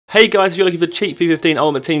Hey guys, if you're looking for cheap FIFA 15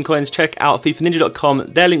 Ultimate Team coins, check out FIFANinja.com.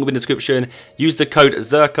 Their link will be in the description. Use the code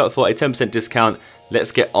ZerkaaHD for a 10% discount.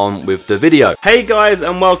 Let's get on with the video. Hey guys,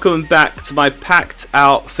 and welcome back to my packed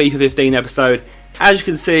out FIFA 15 episode. As you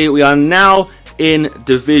can see, we are now in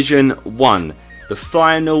Division 1. The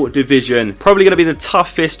final division. Probably going to be the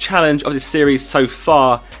toughest challenge of this series so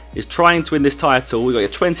far. Is trying to win this title. We've got to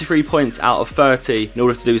get 23 points out of 30 in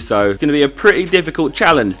order to do so. It's going to be a pretty difficult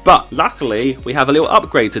challenge, but luckily we have a little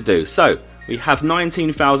upgrade to do. So we have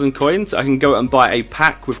 19,000 coins. I can go and buy a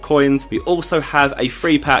pack with coins. We also have a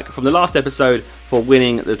free pack from the last episode for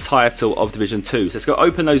winning the title of Division 2. So let's go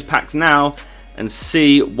open those packs now and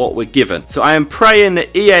see what we're given. So I am praying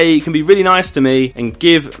that EA can be really nice to me and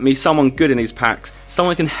give me someone good in these packs.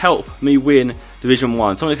 Someone can help me win Division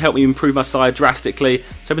 1. Someone can help me improve my side drastically.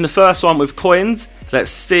 So open the first one with coins. So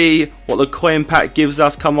let's see what the coin pack gives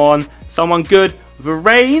us. Come on. Someone good.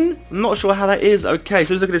 Varane. I'm not sure how that is. Okay,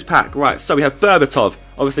 so let's look at this pack. Right, so we have Berbatov.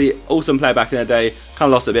 Obviously, awesome player back in the day. Kind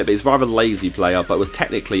of lost a bit, but he's a rather lazy player, but was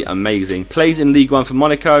technically amazing. Plays in League 1 for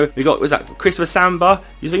Monaco. We got, was that Christopher Samba?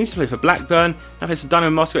 He used to play for Blackburn. Now plays for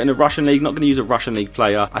Dynamo Moscow in the Russian League. Not going to use a Russian League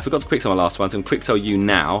player. I forgot to quick sell my last one, so I'm going to quick sell you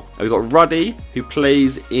now. And we've got Ruddy, who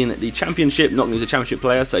plays in the Championship. Not going to use a Championship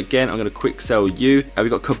player, so again, I'm going to quick sell you. And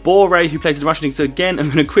we've got Kabore, who plays in the Russian League, so again,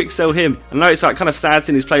 I'm going to quick sell him. I know it's like kind of sad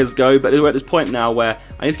seeing these players go, but we're at this point now where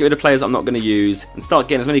I need to get rid of players I'm not going to use and start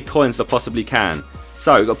getting as many coins as I possibly can.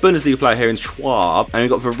 So we've got Bundesliga player here in Schwab, and we've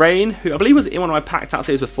got Varane, who I believe was in one of my packed out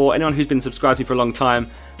series before. Anyone who's been subscribed to me for a long time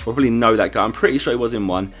will probably know that guy. I'm pretty sure he was in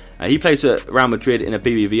one. He plays for Real Madrid in a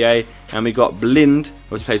BBVA, and we got Blind,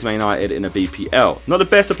 who plays for Man United in a BPL. Not the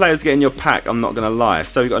best of players to get in your pack, I'm not going to lie.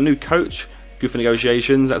 So we've got a new coach. Good for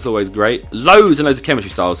negotiations, that's always great. Loads and loads of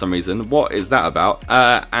chemistry styles for some reason. What is that about?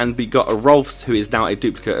 And we got a Rolfs, who is now a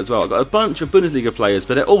duplicate as well. I've got a bunch of Bundesliga players,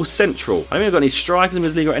 but they're all central. I don't think I've got any strikers in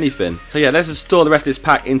Bundesliga or anything. So yeah, let's just store the rest of this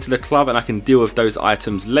pack into the club, and I can deal with those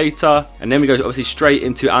items later. And then we go obviously straight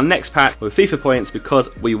into our next pack with FIFA points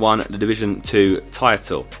because we won the Division 2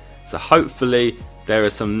 title. So hopefully there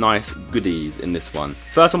are some nice goodies in this one.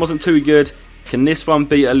 First one wasn't too good. Can this one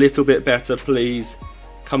be a little bit better, please?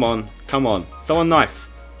 Come on, come on. Someone nice.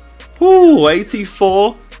 Ooh,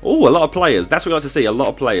 84. Ooh, a lot of players. That's what we like to see, a lot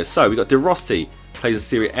of players. So, we got De Rossi, plays in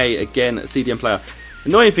Serie A again, CDM player. The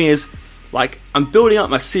annoying thing is, like, I'm building up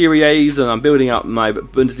my Serie A's and I'm building up my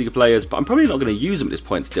Bundesliga players, but I'm probably not going to use them at this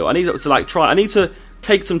point still. I need to, like, I need to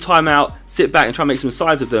take some time out, sit back and try and make some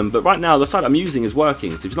sides of them. But right now, the side I'm using is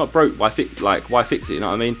working. So, if it's not broke, why fix it, you know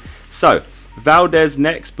what I mean? So, Valdez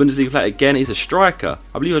next, Bundesliga player again, he's a striker.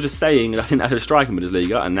 I believe I was just saying that I didn't have a striker in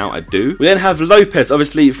Bundesliga, and now I do. We then have Lopez,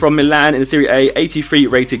 obviously from Milan in the Serie A, 83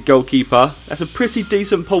 rated goalkeeper. That's a pretty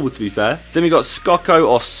decent pull, to be fair. So then we got Scocco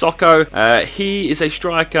or Socco. He is a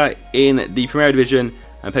striker in the Premier Division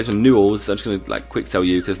and plays for Newell's. So I'm just going to like quick sell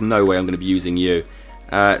you because there's no way I'm going to be using you.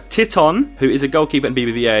 Titon, who is a goalkeeper in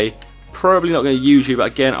BBVA. Probably not going to use you,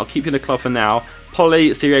 but again, I'll keep you in the club for now.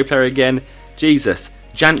 Polly, Serie A player again. Jesus.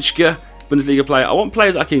 Janschke, Bundesliga player. I want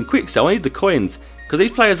players that I can quick sell. I need the coins because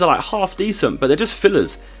these players are like half decent, but they're just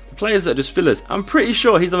fillers. The players that are just fillers. I'm pretty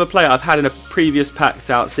sure he's another player I've had in a previous packed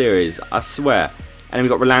out series. I swear. And then we've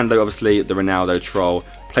got Rolando, obviously the Ronaldo troll,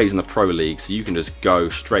 plays in the Pro League, so you can just go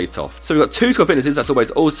straight off. So we've got 2 squad fitnesses. That's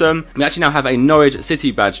always awesome. We actually now have a Norwich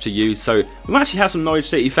City badge to use, so we might actually have some Norwich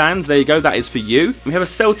City fans. There you go. That is for you. We have a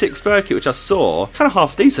Celtic fur kit, which I saw kind of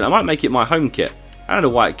half decent. I might make it my home kit. I haven't had a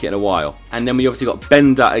white kit in a while. And then we obviously got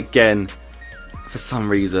Bender again. For some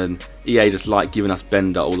reason, EA just like giving us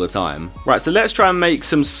Bender all the time. Right, so let's try and make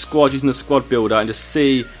some squads using the squad builder and just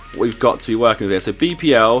see what we've got to be working with here. So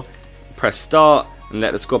BPL, press start and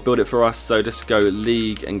let the squad build it for us. So just go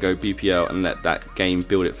league and go BPL and let that game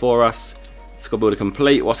build it for us. Squad builder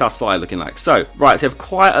complete. What's our side looking like? So, right, so we have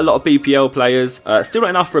quite a lot of BPL players. Still not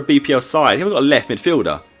enough for a BPL side. We haven't got a left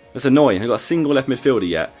midfielder. That's annoying. We've got a single left midfielder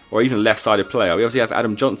yet, or even a left-sided player. We obviously have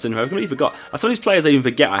Adam Johnson, who I completely forgot. Some of these players I even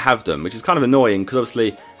forget I have them, which is kind of annoying because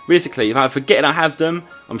obviously, realistically, if I forget I have them,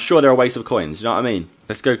 I'm sure they're a waste of coins. You know what I mean?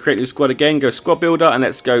 Let's go create a new squad again. Go squad builder, and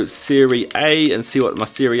let's go Serie A and see what my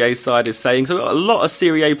Serie A side is saying. So we've got a lot of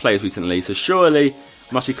Serie A players recently, so surely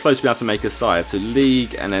I'm actually close to being able to make a side. So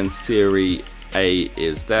league and then Serie A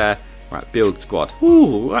is there. Right, build squad.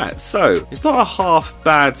 Ooh, right, so it's not a half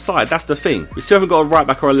bad side, that's the thing. We still haven't got a right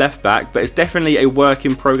back or a left back, but it's definitely a work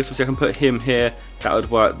in progress. So I can put him here, that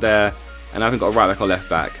would work there, and I haven't got a right back or left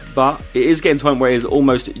back. But it is getting to a point where it is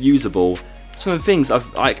almost usable. Some of the things I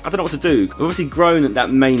don't know what to do. I've obviously grown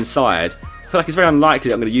that main side. I feel like it's very unlikely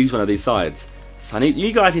that I'm going to use one of these sides. So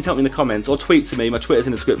you guys need to help me in the comments or tweet to me. My Twitter's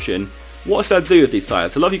in the description. What should I do with these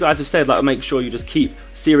sides? So a lot of you guys have said, like, make sure you just keep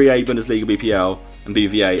Serie A, Bundesliga, BPL, and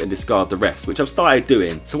BBVA and discard the rest, which I've started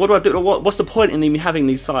doing. So what do I do? What's the point in me having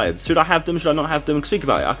these sides? Should I have them? Should I not have them? Think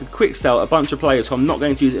about it. I could quick sell a bunch of players who I'm not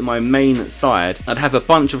going to use in my main side. I'd have a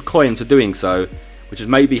bunch of coins for doing so, which would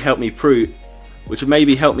maybe help me improve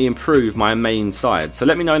my main side. So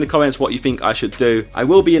let me know in the comments what you think I should do. I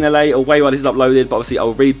will be in LA away while this is uploaded, but obviously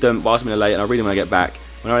I'll read them whilst I'm in LA, and I'll read them when I get back.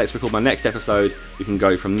 When I next record my next episode, we can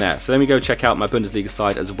go from there. So let me go check out my Bundesliga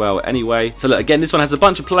side as well anyway. So look, again, this one has a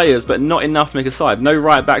bunch of players, but not enough to make a side. No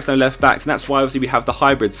right backs, no left backs, and that's why obviously we have the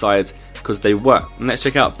hybrid sides, because they work. And let's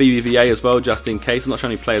check out BBVA as well, just in case. I'm not sure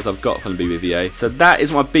how many players I've got from BBVA. So that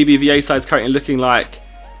is what my BBVA side is currently looking like.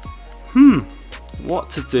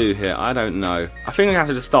 What to do here? I don't know. I think I have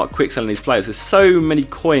to just start quick selling these players. There's so many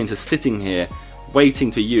coins just sitting here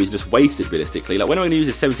waiting to use, just wasted realistically. Like, when am I going to use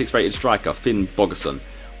this 76 rated striker, Finn Bogason?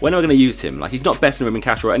 When am I going to use him? Like, he's not better than Ruben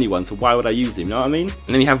Castro or anyone, so why would I use him? You know what I mean? And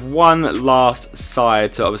then we have one last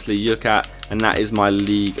side to obviously look at, and that is my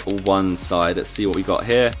League 1 side. Let's see what we got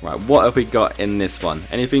here. Right, what have we got in this one?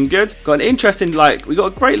 Anything good? Got an interesting, like, we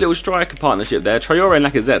got a great little striker partnership there. Traore and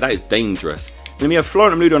Lacazette, that is dangerous. And then we have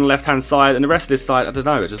Florent and Ludo on the left-hand side, and the rest of this side, I don't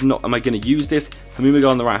know, it's just not, am I going to use this? Hamumiga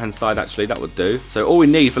on the right-hand side, actually, that would do. So all we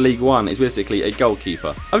need for League 1 is realistically a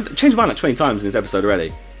goalkeeper. I've changed my mind like 20 times in this episode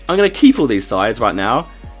already. I'm going to keep all these sides right now,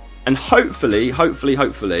 and hopefully,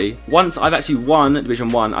 once I've actually won Division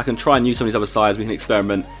 1, I can try and use some of these other sides, we can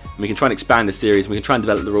experiment, and we can try and expand the series, and we can try and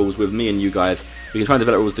develop the rules with me and you guys. We can try and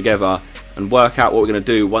develop rules together, and work out what we're going to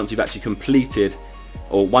do once we've actually completed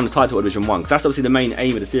or won the title of Division 1, because that's obviously the main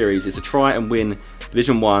aim of the series, is to try and win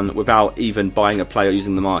Division 1 without even buying a player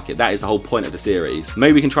using the market. That is the whole point of the series.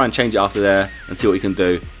 Maybe we can try and change it after there and see what we can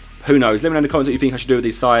do. Who knows? Let me know in the comments what you think I should do with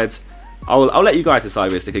these sides. I'll let you guys decide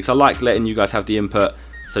realistically, because I like letting you guys have the input.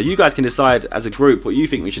 So you guys can decide as a group what you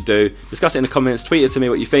think we should do. Discuss it in the comments, tweet it to me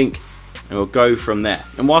what you think, and we'll go from there.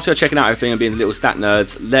 And whilst we're checking out everything and being little stat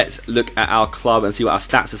nerds, let's look at our club and see what our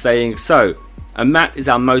stats are saying. So, and Matt is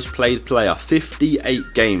our most played player,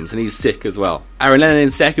 58 games, and he's sick as well. Aaron Lennon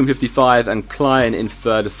in second, 55, and Klein in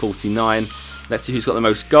third, 49. Let's see who's got the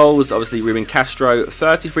most goals. Obviously, Ruben Castro,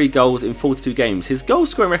 33 goals in 42 games. His goal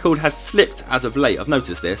scoring record has slipped as of late. I've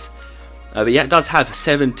noticed this. But he does have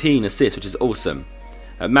 17 assists, which is awesome.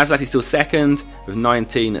 Mazlati is still second with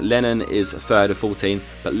 19. Lennon is third with 14.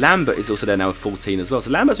 But Lambert is also there now with 14 as well.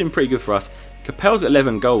 So Lambert's been pretty good for us. Capel's got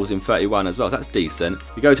 11 goals in 31 as well, so that's decent.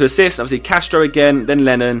 We go to assists, obviously Castro again, then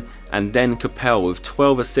Lennon, and then Capel with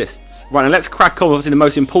 12 assists. Right, now let's crack on with obviously the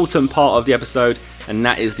most important part of the episode, and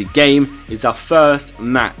that is the game. It's our first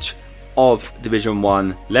match of Division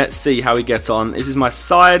 1. Let's see how we get on. This is my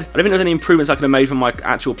side. I don't think there's any improvements I could have made from my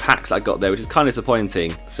actual packs I got there, which is kind of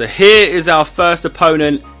disappointing. So here is our first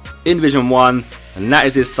opponent in Division 1, and that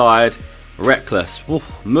is his side. Reckless.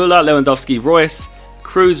 Muller, Lewandowski, Royce,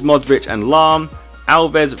 Cruz, Modric and Lahm,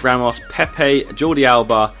 Alves, Ramos, Pepe, Jordi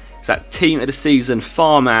Alba. It's that team of the season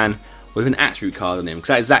Farman with an attribute card on him, because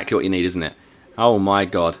that's exactly what you need, isn't it? Oh my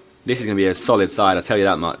god. This is going to be a solid side, I'll tell you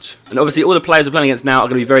that much. And obviously all the players we're playing against now are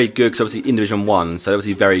going to be very good, because obviously in Division 1, so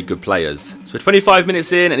obviously very good players. So 25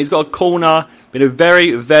 minutes in, and he's got a corner. Been a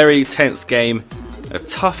very, very tense game. A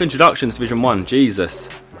tough introduction to Division 1, Jesus.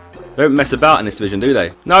 They don't mess about in this division, do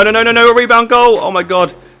they? No, a rebound goal! Oh my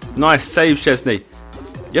god. Nice save, Chesney.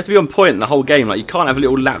 You have to be on point the whole game. Like, you can't have a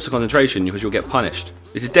little lapse of concentration because you'll get punished.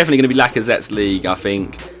 This is definitely going to be Lacazette's league, I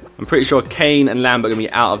think. I'm pretty sure Kane and Lambert are going to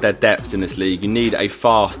be out of their depths in this league. You need a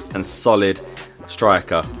fast and solid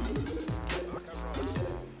striker.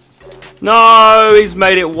 No, he's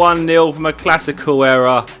made it 1-0 from a classical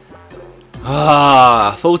error.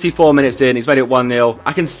 44 minutes in, he's made it 1-0.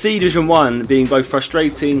 I can see Division 1 being both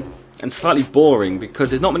frustrating and slightly boring, because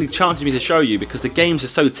there's not many chances for me to show you, because the games are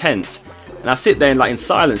so tense. And I sit there and, like, in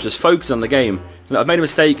silence, just focus on the game. And I've made a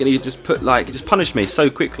mistake, and he just punished me so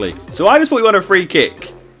quickly. So I just thought he wanted a free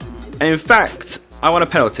kick. And in fact, I want a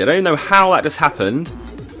penalty. I don't even know how that just happened.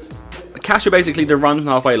 Castro basically did a run from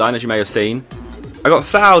the halfway line, as you may have seen. I got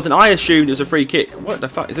fouled, and I assumed it was a free kick. What the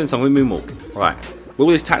fuck? He's doing something with moonwalk. Right. Will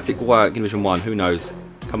this tactic work in Division 1? Who knows?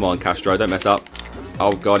 Come on, Castro, don't mess up.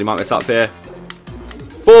 Oh god, he might mess up here.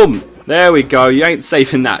 Boom! There we go. You ain't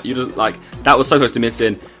safe in that. You just, like, that was so close to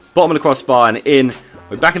missing. Bottom of the crossbar and in.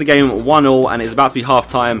 We're back in the game 1-0, and it's about to be half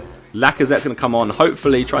time. Lacazette's going to come on,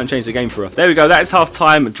 hopefully try and change the game for us. There we go, that is half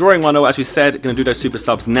time. Drawing 1-0, as we said. Going to do those super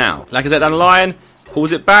subs now. Lacazette down the line,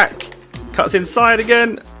 pulls it back, cuts inside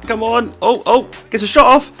again. Come on. Oh, gets a shot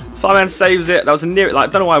off. Fireman saves it. That was a near, like,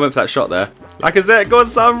 I don't know why I went for that shot there. Lacazette, go on,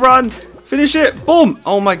 son, run. Finish it. Boom.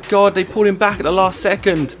 Oh my god, they pulled him back at the last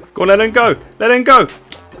second. Go on, let him go. Let him go.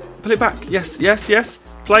 Pull it back. Yes.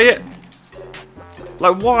 Play it.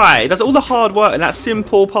 Like, why? He does all the hard work and that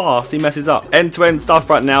simple pass he messes up. End-to-end stuff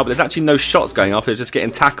right now, but there's actually no shots going off. They're just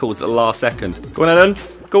getting tackled at the last second. Go on, Ellen.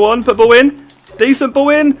 Go on, put ball in. Decent ball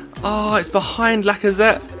in. Oh, it's behind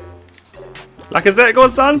Lacazette. Lacazette, go on,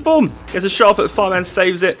 son. Boom. Gets a shot up at far man,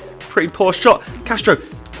 saves it. Pretty poor shot. Castro.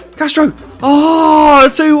 Oh,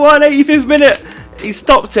 2-1, 85th minute. He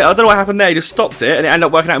stopped it. I don't know what happened there. He just stopped it, and it ended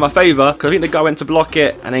up working out in my favour because I think the guy went to block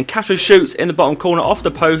it, and then Castro shoots in the bottom corner off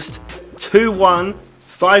the post. 2-1.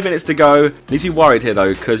 5 minutes to go. I need to be worried here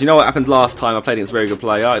though, because you know what happened last time I played against a very good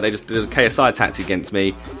player? They just did a KSI tactic against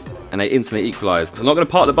me, and they instantly equalised. So I'm not going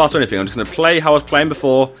to park the bus or anything. I'm just going to play how I was playing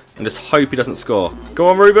before and just hope he doesn't score. Go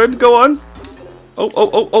on, Ruben. Go on.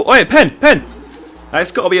 Oh, yeah, pen.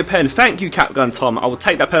 It's got to be a pen. Thank you, Capgun Tom. I will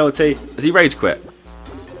take that penalty. Has he rage quit?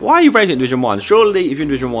 Why are you raging in Division 1? Surely, if you're in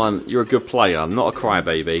Division 1, you're a good player, not a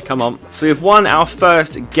crybaby. Come on. So we've won our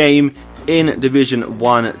first game in Division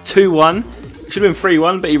 1, 2-1. It should have been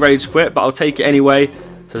 3-1, but he rage quit, but I'll take it anyway.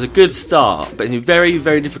 So it's a good start, but it's been very,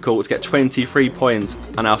 very difficult to get 23 points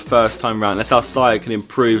on our first time round, unless our side can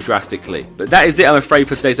improve drastically. But that is it, I'm afraid,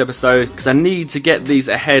 for today's episode, because I need to get these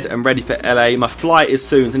ahead and ready for LA. My flight is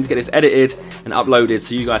soon, so I need to get this edited and uploaded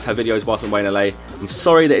so you guys have videos whilst I'm away in LA. I'm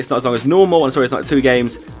sorry that it's not as long as normal, I'm sorry it's not 2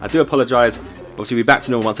 games. I do apologise. Obviously, we'll be back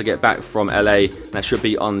to normal once I get back from LA, and that should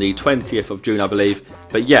be on the 20th of June, I believe.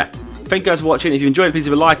 But yeah. Thank you guys for watching. If you enjoyed it, please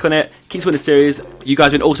leave a like on it. Keep supporting the series. You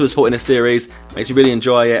guys have been also supporting this series. Makes me really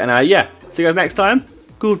enjoy it. And yeah, see you guys next time.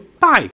 Goodbye.